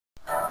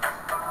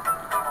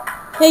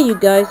Hey you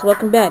guys,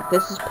 welcome back.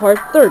 This is part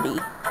 30.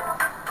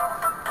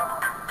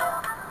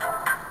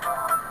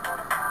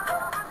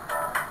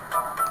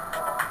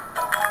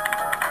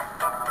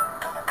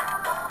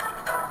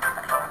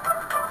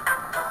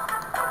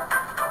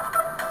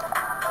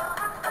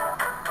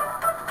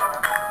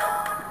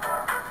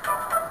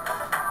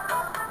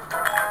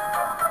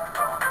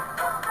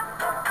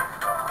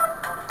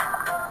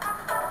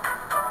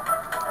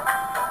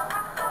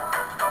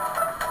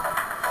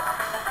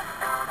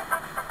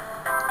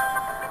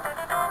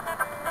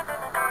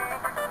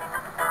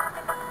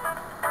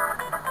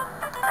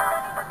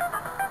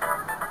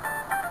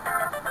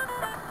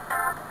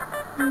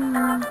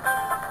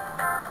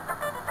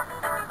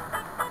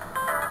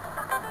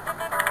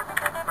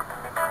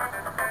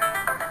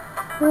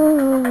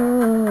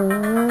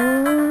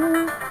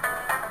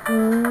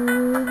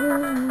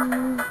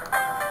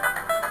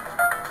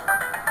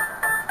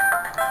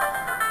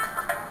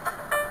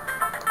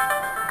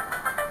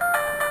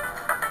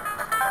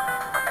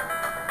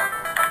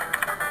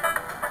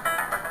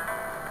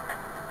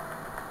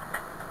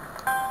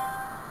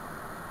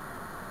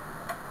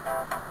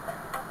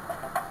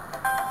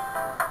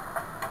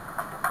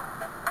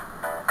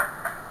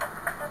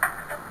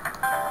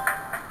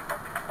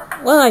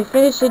 Well, I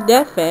finished it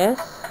that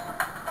fast,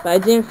 but I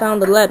didn't find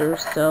the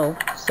letters, so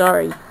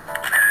sorry. The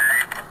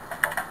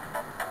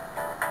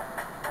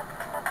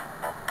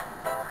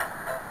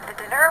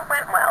dinner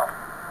went well.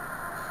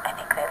 I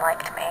think they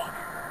liked me,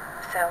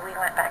 so we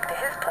went back to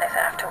his place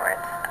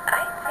afterwards.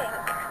 I think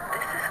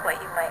this is what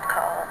you might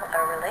call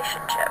a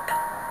relationship.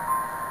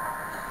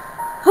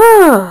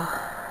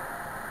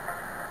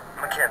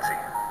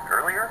 Mackenzie,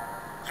 earlier,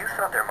 you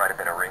thought there might have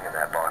been a ring in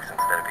that box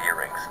instead of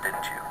earrings,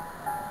 didn't you?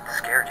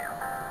 Scared you.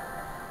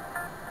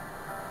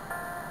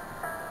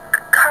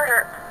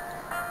 Carter.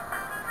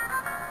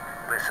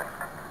 Listen,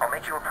 I'll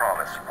make you a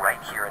promise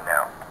right here and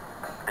now.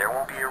 There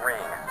won't be a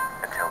ring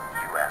until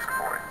you ask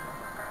for it.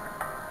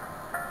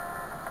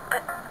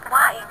 But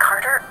why,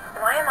 Carter?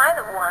 Why am I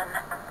the one?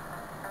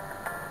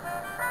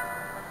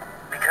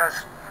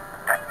 Because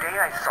that day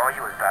I saw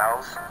you at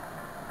Val's,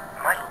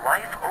 my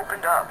life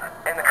opened up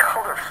and the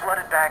color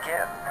flooded back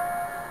in.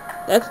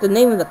 That's the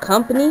name of the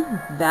company?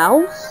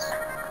 Vows?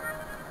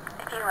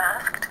 If you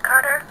asked,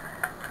 Carter,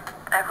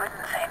 I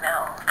wouldn't say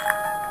no.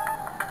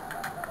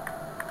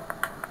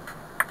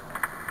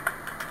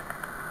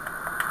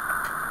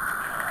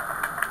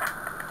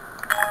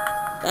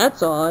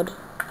 That's odd.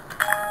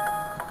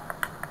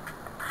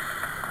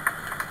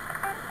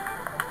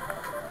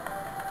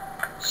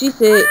 She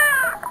said...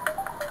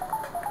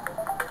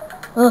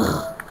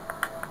 Ugh.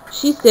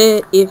 She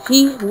said if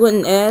he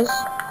wouldn't ask,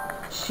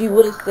 she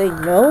wouldn't say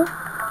no?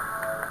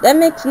 That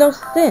makes no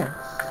sense.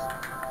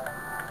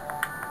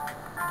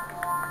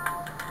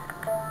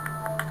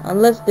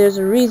 Unless there's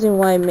a reason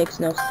why it makes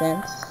no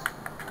sense.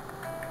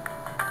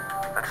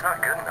 That's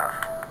not good enough.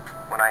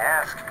 When I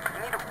ask,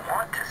 you need to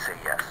want to say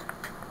yes.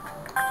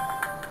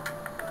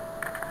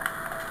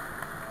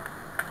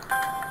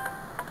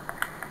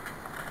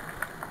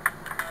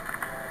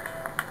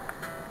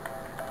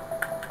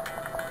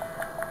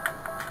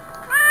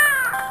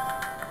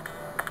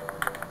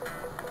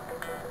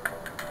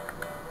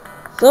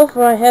 So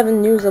far I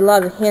haven't used a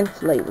lot of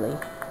hints lately.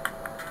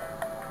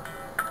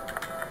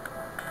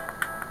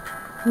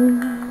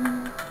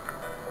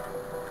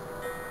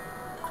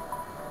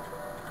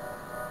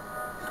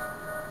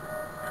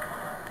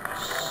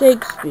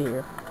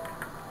 Shakespeare.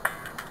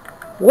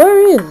 Where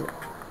is it?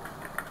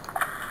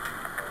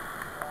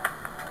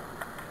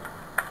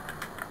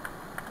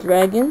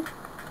 Dragon.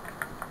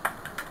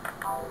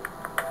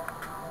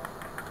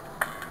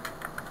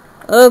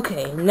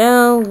 Okay,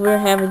 now we're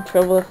having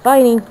trouble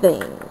finding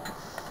things.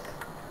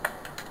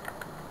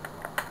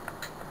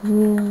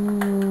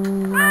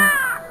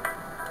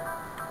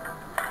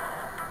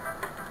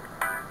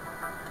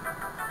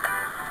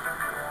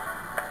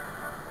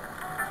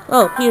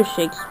 Oh, here's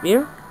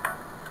Shakespeare.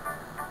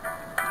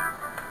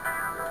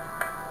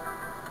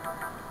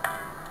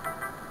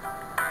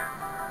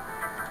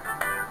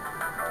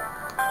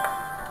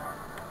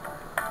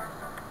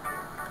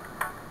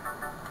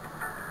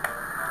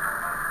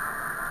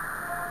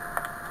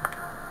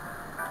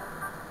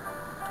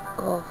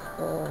 Golf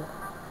ball.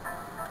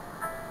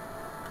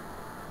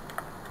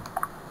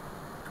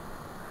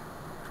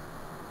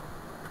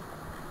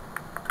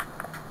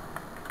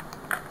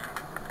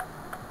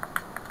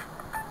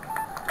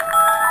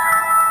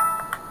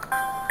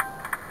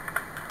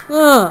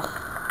 Ugh.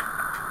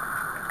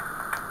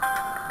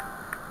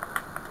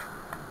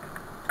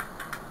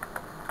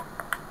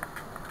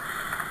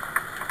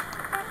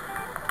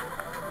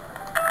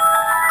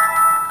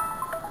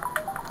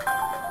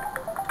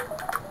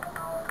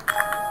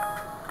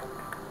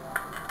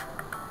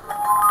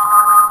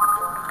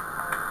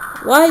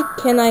 Why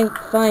can I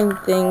find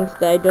things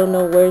that I don't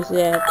know where's it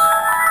at?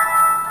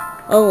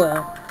 Oh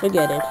well,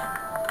 forget it.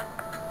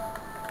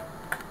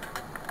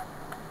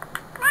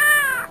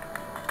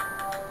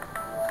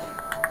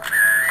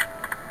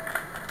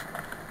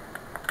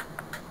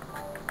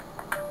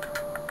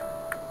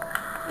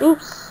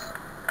 Oops.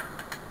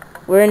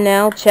 We're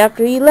now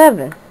chapter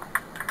 11.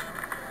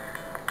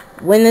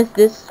 When is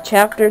this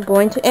chapter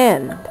going to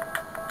end?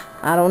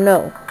 I don't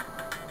know.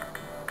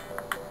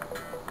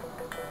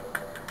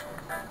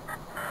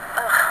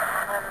 Ugh,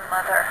 my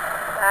mother.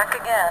 Back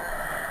again.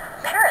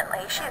 Apparently,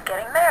 she's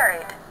getting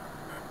married.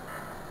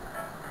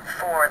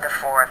 For the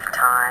 4th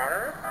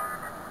time?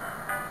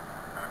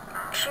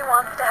 She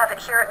wants to have it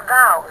here at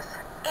Vows.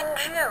 In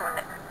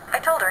June. I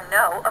told her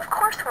no, of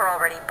course we're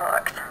already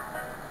booked.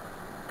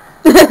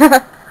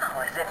 Oh,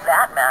 as if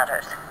that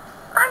matters.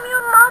 I'm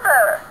your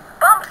mother.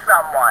 Bump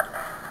someone.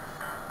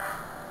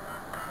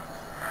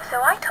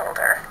 So I told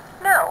her,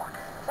 no,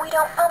 we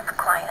don't bump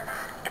clients.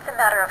 It's a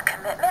matter of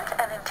commitment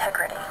and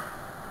integrity.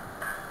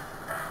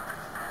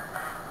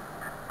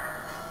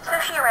 So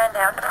she ran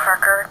down to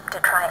Parker to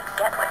try and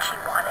get what she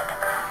wanted.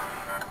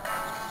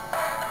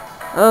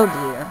 Oh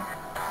dear.